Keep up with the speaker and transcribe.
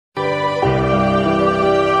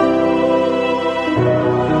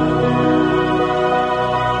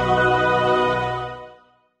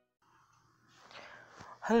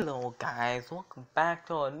guys, welcome back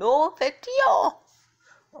to a new video.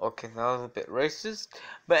 Okay, that was a bit racist,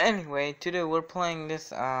 but anyway, today we're playing this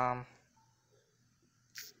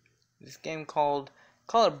game called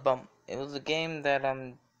Color Bump. It was a game that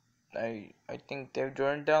I think Dave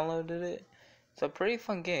Jordan downloaded it. It's a pretty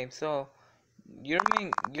fun game. So you're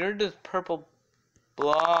this purple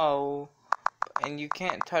blow, and you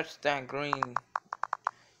can't touch that green. You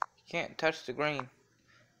can't touch the green.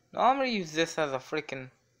 Now I'm gonna use this as a freaking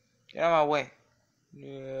get out of my way.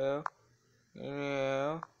 Yeah.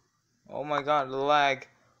 Yeah. Oh my god, the lag.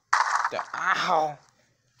 Ow!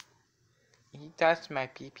 He touched my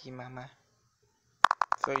pee-pee, mama.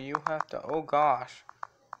 So you have to, oh gosh.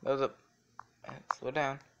 That was a, slow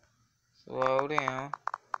down. Slow down.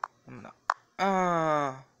 I'm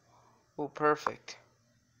gonna, oh, perfect.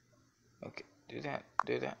 Okay, do that,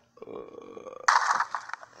 do that.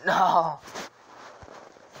 No!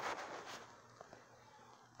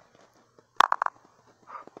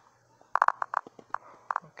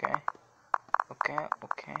 Okay. Okay,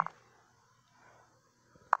 okay.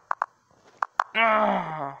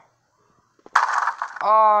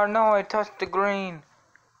 Oh no, I touched the green.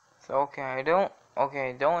 So okay,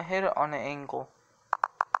 don't hit it on an angle.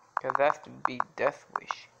 Cause that's to be death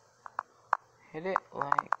wish. Hit it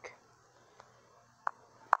like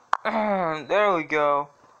there we go.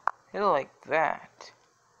 Hit it like that.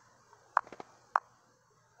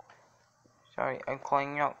 Sorry, I'm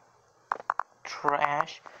cleaning out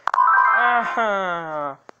trash.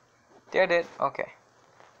 Did it. Okay.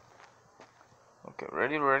 Okay,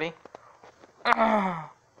 ready?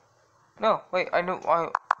 No, wait, I know why.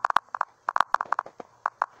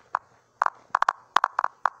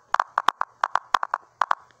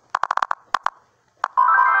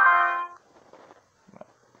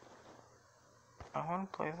 I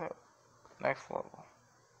want to play the next level.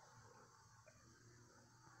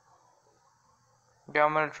 Yeah,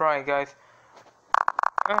 I'm gonna try, guys.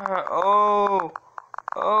 Oh,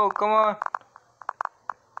 come on.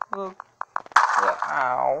 Look.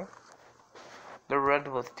 Ow. The red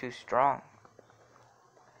was too strong.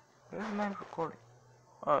 Where's my recording?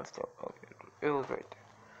 Oh, it's still, okay. It was right there.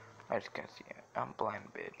 I just can't see it. I'm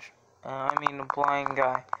blind, bitch. I mean, a blind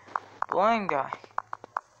guy. Blind guy.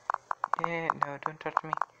 Yeah, no, don't touch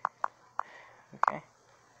me. Okay.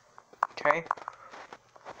 Okay.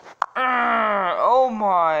 Oh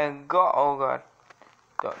my god. Oh god.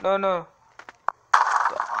 No.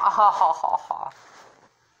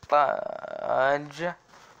 Fudge.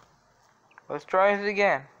 Let's try it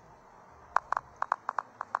again.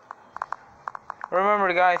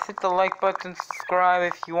 Remember, guys, hit the like button, subscribe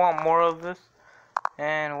if you want more of this.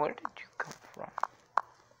 And where did you come from?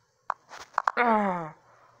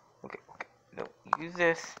 Okay. No, use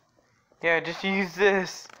this. Yeah, just use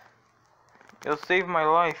this. It'll save my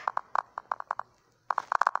life.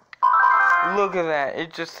 Look at that.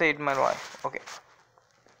 It just saved my life. Okay.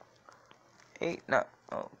 8, no.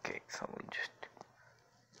 Okay, so we just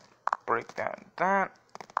break down that.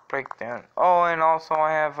 Break down. Oh, and also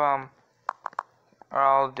I have,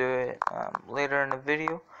 I'll do it, later in the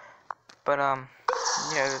video. But,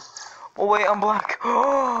 yeah. Oh, wait, I'm black.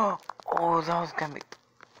 Oh, that was gonna be.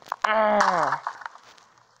 Ow.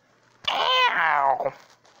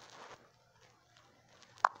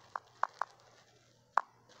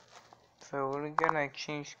 So we're gonna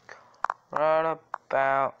change right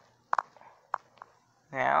about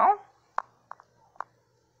now.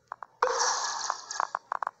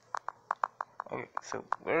 Okay, so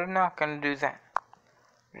we're not gonna do that.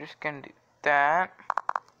 We're just gonna do that.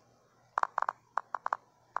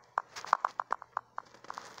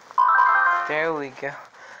 There we go.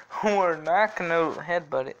 We're not gonna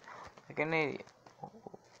headbutt it like an idiot. I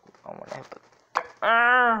wanna headbutt.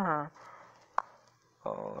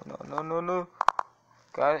 Oh, no.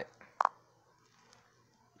 Got it.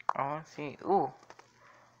 I wanna see. Ooh.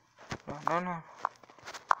 No.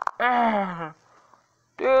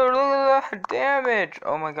 Dude, look at that damage.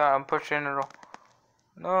 Oh my god, I'm pushing it all.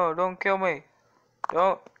 No, don't kill me.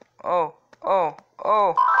 Don't. Oh.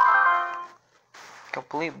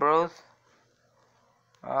 Complete, bros.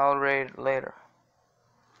 I'll raid later.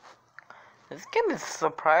 This game is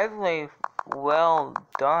surprisingly well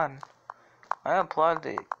done. I applaud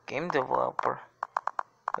the game developer.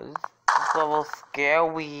 This level's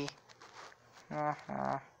scary.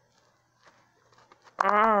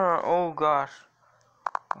 Oh gosh.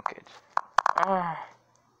 Okay.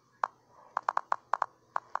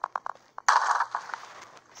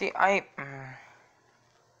 See, okay,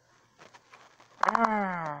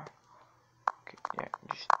 yeah,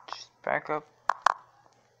 just back up.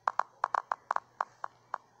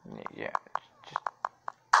 Yeah, just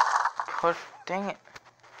push. Dang it.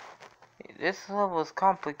 This level is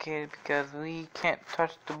complicated because we can't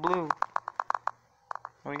touch the blue.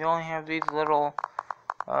 We only have these little,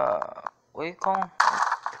 what do you call them?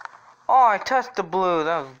 Oh, I touched the blue.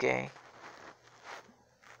 That was gay.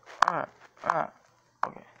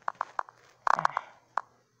 Okay.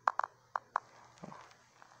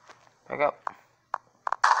 Back up.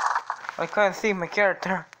 I can't see my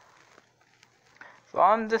character. So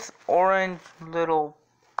on this orange little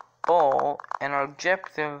ball, and our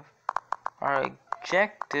objective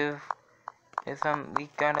is we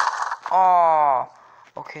gotta. Oh,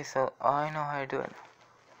 okay. So I know how to do it.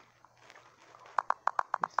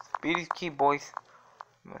 Speed is key, boys.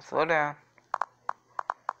 Slow down.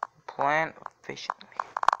 Plan efficiently.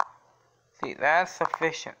 See, that's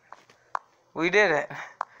sufficient. We did it.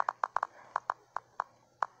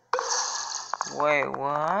 Wait,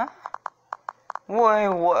 what? Wait,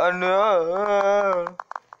 what? No!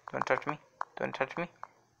 Don't touch me. Don't touch me.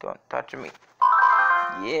 Don't touch me.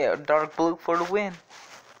 Yeah, dark blue for the win.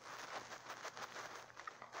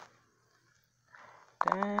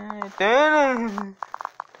 Don't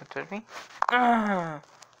touch me.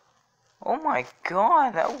 Oh my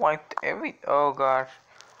god, that wiped oh gosh.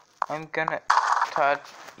 I'm gonna touch.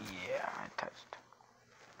 Yeah, I touched.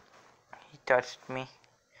 He touched me.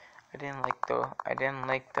 I didn't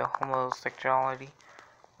like the homosexuality.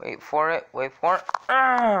 Wait for it. Wait for it.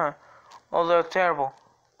 Oh, that was terrible.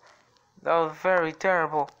 That was very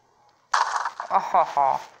terrible.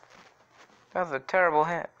 Oh, that was a terrible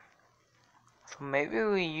hit. So maybe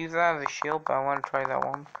we use that as a shield, but I want to try that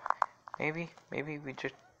one. Maybe we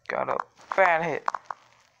just got a bad hit.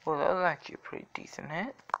 Well, that was actually a pretty decent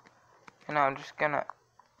hit. And now I'm just gonna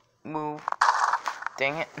move.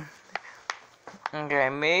 Dang it. Okay,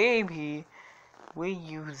 maybe we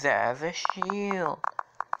use that as a shield.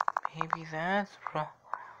 Maybe that's wrong.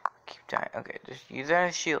 Keep dying. Okay, just use that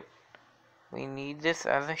as a shield. We need this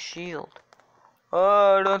as a shield.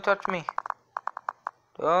 Oh, don't touch me.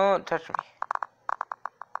 Don't touch me.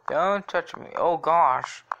 Don't touch me. Oh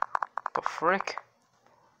gosh. The frick?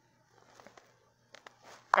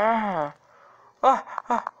 Oh,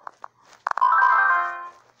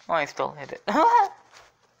 I still hit it.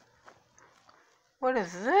 What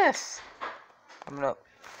is this? I'm gonna.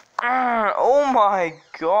 Oh my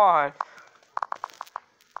god.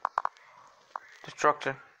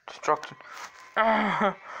 Destruction.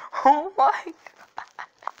 Oh my god.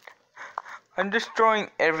 I'm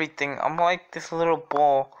destroying everything. I'm like this little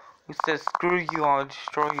ball who says, screw you, I'll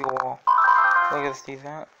destroy you all. Look at see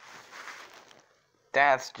that?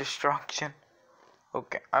 That's destruction.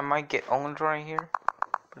 Okay, I might get owned right here,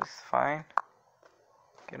 but it's fine.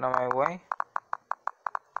 Get out of my way.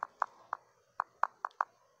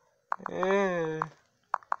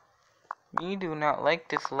 Me do not like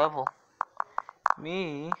this level.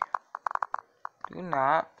 Me do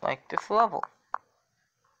not like this level.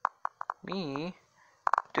 Me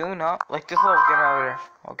do not like this level. Get out of there.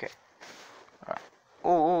 Okay. Alright.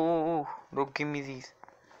 Oh. Don't give me these.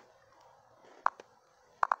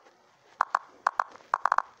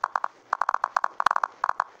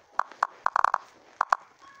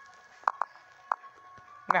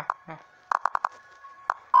 No.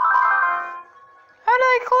 How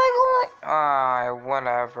did I click?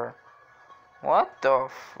 Whatever. What the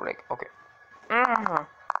frick? Okay.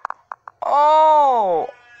 Oh!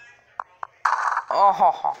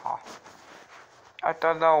 Oh! I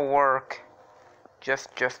thought that would work. Just.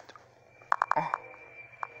 Oh.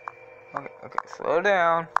 Okay, slow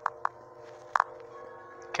down.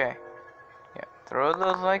 Okay. Yeah, throw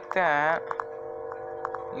those like that.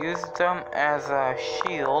 Use them as a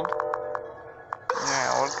shield.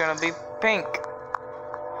 Yeah, we're gonna be pink.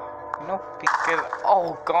 No pink is.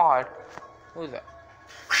 Oh god. Who's that?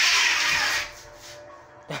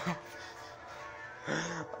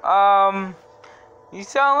 You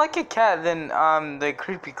sound like a cat than the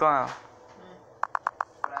creepy clown.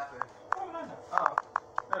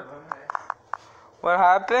 What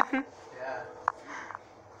happened? Yeah.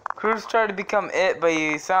 Cruz tried to become it, but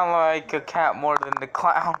you sound like a cat more than the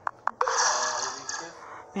clown.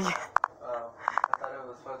 Yeah. Oh, I thought it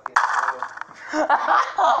was fucking.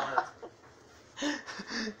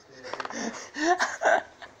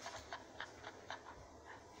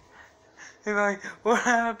 He's like, what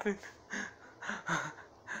happened?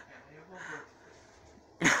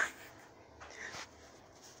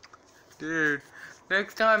 Dude,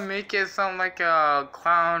 next time make it sound like a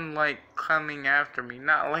clown, like coming after me,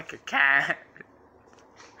 not like a cat.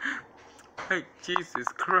 Like, Jesus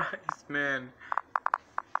Christ, man.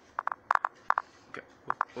 Okay,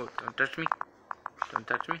 don't touch me. Don't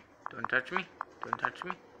touch me. Don't touch me. Don't touch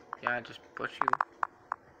me. Yeah, just push you.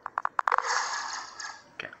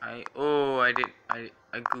 Okay, I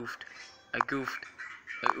goofed. I goofed.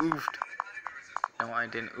 I oofed. No, I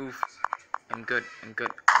didn't oof. I'm good. I'm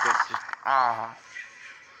good. I'm good. Just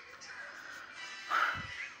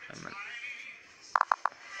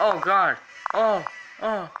oh God. Oh.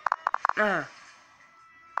 Oh.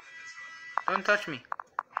 Don't touch me.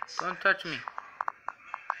 Don't touch me.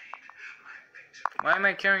 Why am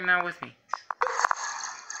I carrying that with me?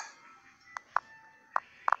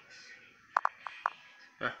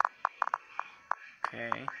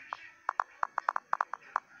 Okay.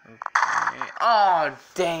 Okay. Oh,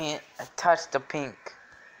 dang it. I touched the pink.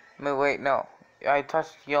 Wait, no. I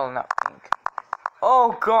touched yellow, not pink.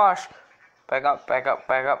 Oh, gosh. Back up, back up,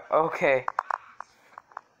 back up. Okay.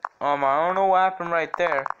 I don't know what happened right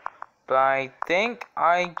there. But I think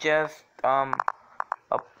I just,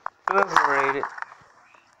 obliterated.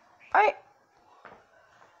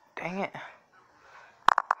 Dang it.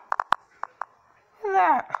 Look at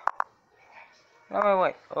that. No,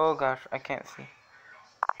 wait. Oh, gosh. I can't see.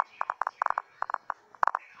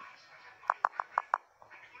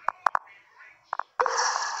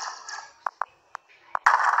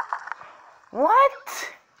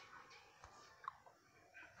 What?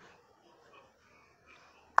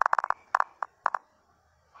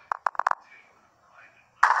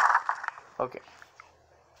 Okay.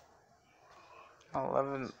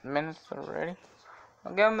 11 minutes already.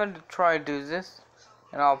 Okay, I'm gonna try to do this.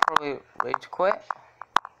 And I'll probably rage quit.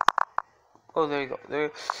 Oh, there you go.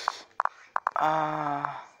 There. I'm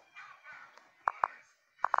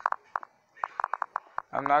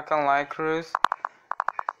not gonna lie, Cruz.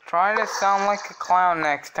 Try to sound like a clown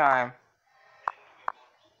next time.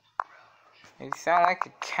 You sound like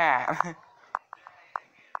a cat. Okay,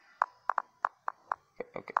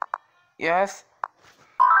 okay. Yes.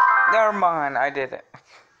 Never mind. I did it.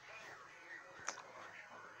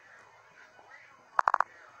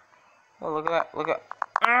 Oh, look at that. Look at.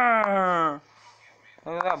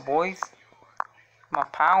 Look at that, boys. My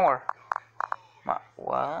power. My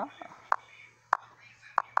what?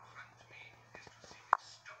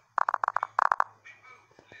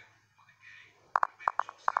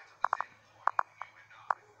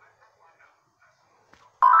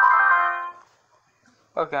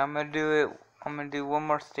 Okay, I'm gonna do it. I'm gonna do one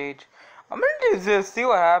more stage. I'm gonna do this. See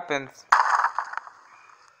what happens.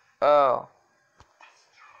 Oh.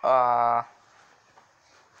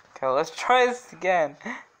 Okay, let's try this again.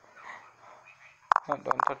 Don't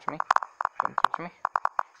touch me. Don't touch me.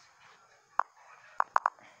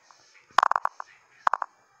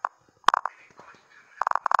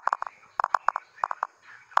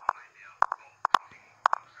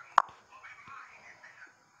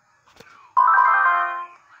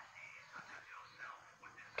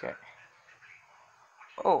 Okay.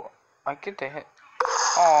 Oh, I get to hit.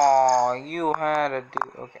 Oh, you had to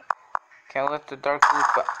do. Okay. Can't let the dark loose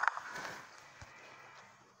back.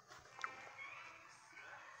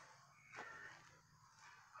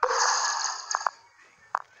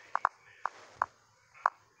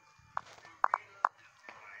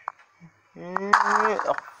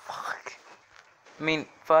 Oh, fuck. I mean,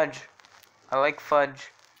 fudge. I like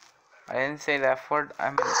fudge. I didn't say that word. I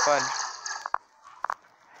meant fudge.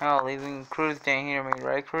 Hell, even Cruz didn't hear me,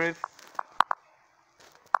 right, Cruz?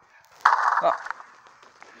 Oh.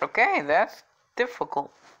 Okay, that's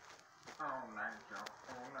difficult. Oh, no.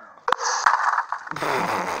 Oh,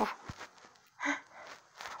 no.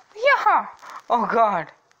 Yeah. Oh God.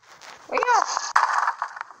 Yeah.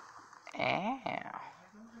 Ow.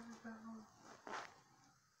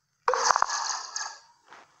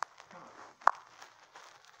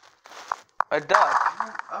 A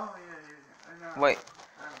duck. Oh, yeah. I know. Wait.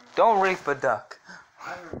 Don't rape a duck.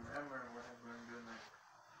 I remember what I've been doing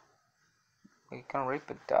that. You can rape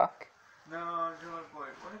a duck? No, boy.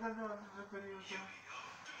 What is that doing? This video again?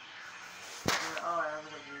 Oh, I'm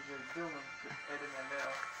gonna be doing editing it now.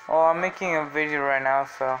 Oh, I'm making a video right now,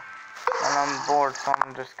 so. And I'm bored, so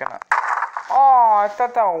I'm just gonna. Oh, I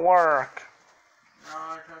thought that would work. No,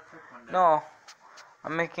 I tried to click one day. No.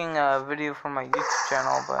 I'm making a video for my YouTube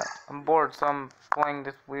channel, but I'm bored, so I'm playing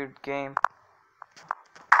this weird game.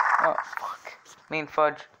 Oh, fuck. Mean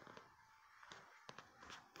fudge.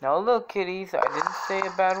 No, look, kitties, I didn't say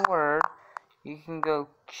a bad word. You can go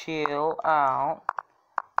chill out.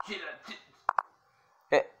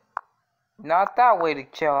 Not that way to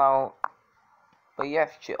chill out. But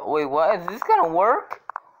yes, chill. Wait, what? Is this gonna work?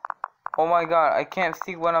 Oh my god, I can't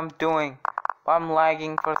see what I'm doing. But I'm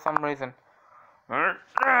lagging for some reason.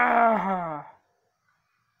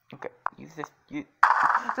 Okay, use this.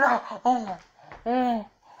 No! Oh!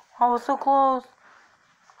 I was so close.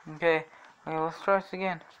 Okay, let's try this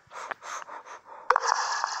again.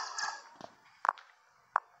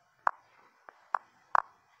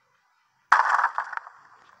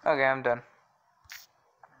 Okay, I'm done.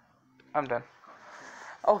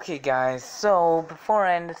 Okay guys, so before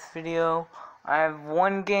I end this video, I have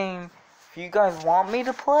one game. If you guys want me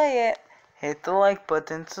to play it, hit the like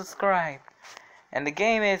button, subscribe. And the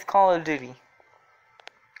game is Call of Duty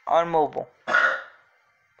on mobile.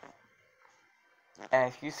 And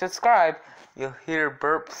if you subscribe, you'll hear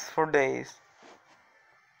burps for days.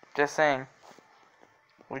 Just saying.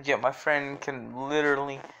 Legit, my friend can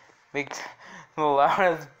literally make the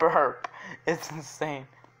loudest burp. It's insane.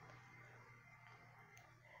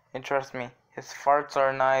 And trust me, his farts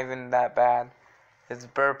are not even that bad. His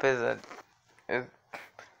burp are you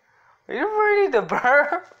ready to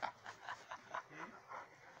burp?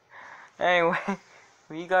 Anyway, if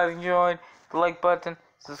you guys enjoyed, the like button,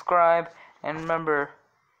 subscribe, and remember,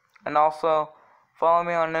 and also follow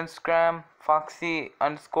me on Instagram,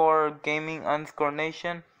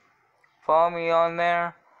 Foxy_gaming_nation. Follow me on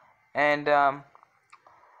there, and I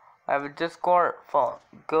have a Discord.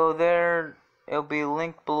 Go there. It'll be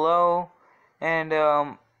linked below. And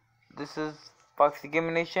this is Foxy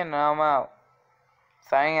Gaming Nation, and I'm out.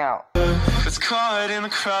 Signing out. It's caught in the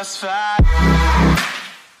crossfire.